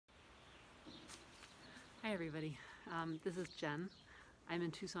Hi everybody, this is Jen. I'm in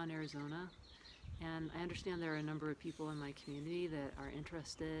Tucson, Arizona, and I understand there are a number of people in my community that are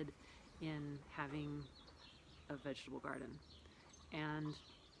interested in having a vegetable garden. And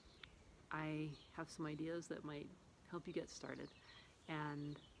I have some ideas that might help you get started.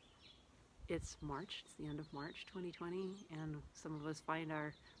 And it's March, it's the end of March 2020, and some of us find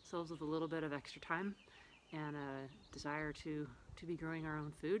ourselves with a little bit of extra time and a desire to be growing our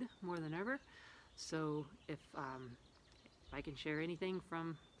own food more than ever. So if I can share anything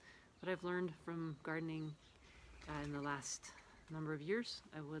from what I've learned from gardening in the last number of years,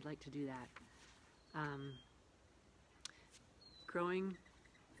 I would like to do that. Growing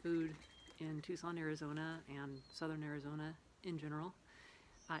food in Tucson, Arizona and southern Arizona in general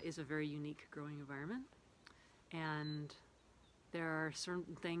is a very unique growing environment, and there are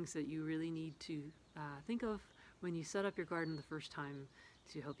certain things that you really need to think of when you set up your garden the first time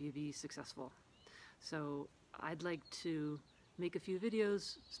to help you be successful. So I'd like to make a few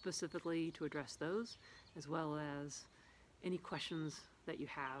videos specifically to address those, as well as any questions that you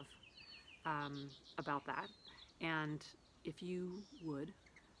have about that. And if you would,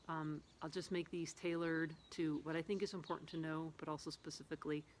 I'll just make these tailored to what I think is important to know, but also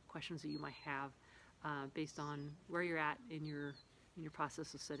specifically questions that you might have based on where you're at in your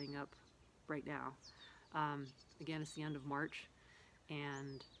process of setting up right now. Again, it's the end of March,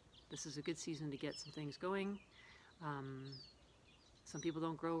 and this is a good season to get some things going. Some people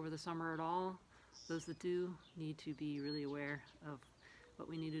don't grow over the summer at all. Those that do need to be really aware of what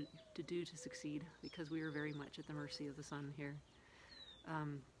we need to do to succeed, because we are very much at the mercy of the sun here.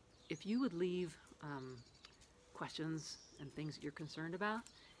 If you would leave questions and things that you're concerned about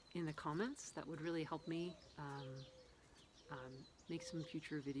in the comments, that would really help me make some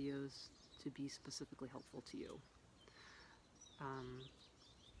future videos to be specifically helpful to you.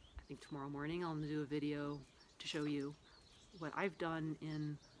 I think tomorrow morning I'll do a video to show you what I've done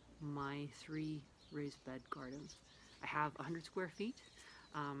in my 3 raised bed gardens. I have 100 square feet.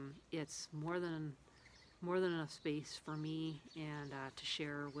 It's more than enough space for me and to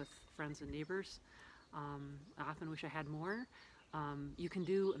share with friends and neighbors. I often wish I had more. You can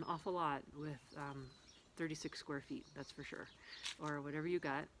do an awful lot with 36 square feet, that's for sure, or whatever you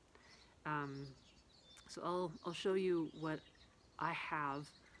got. So I'll show you what I have,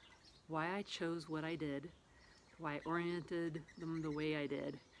 why I chose what I did, why I oriented them the way I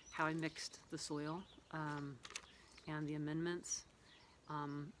did, how I mixed the soil and the amendments,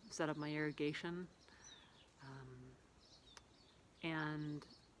 set up my irrigation, and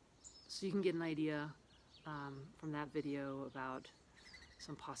so you can get an idea from that video about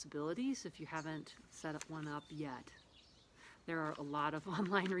some possibilities if you haven't set one up yet. There are a lot of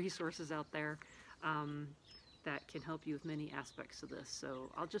online resources out there that can help you with many aspects of this.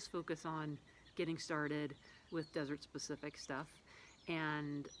 So I'll just focus on getting started with desert-specific stuff.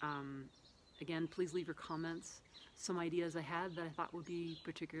 And again, please leave your comments. Some ideas I had that I thought would be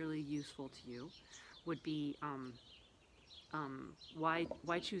particularly useful to you would be why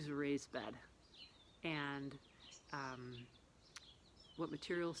choose a raised bed, and what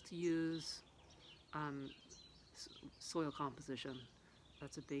materials to use, soil composition,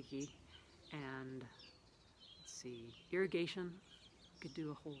 that's a biggie, and let's see, irrigation. Could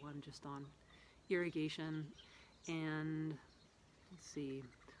do a whole one just on irrigation, and let's see,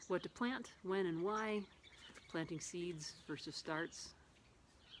 what to plant, when and why, planting seeds versus starts,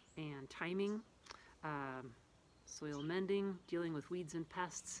 and timing, soil mending, dealing with weeds and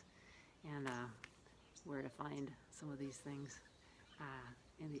pests, and where to find some of these things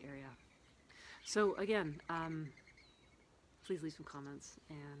in the area. So again, please leave some comments,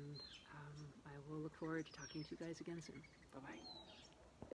 and I will look forward to talking to you guys again soon. Bye-bye.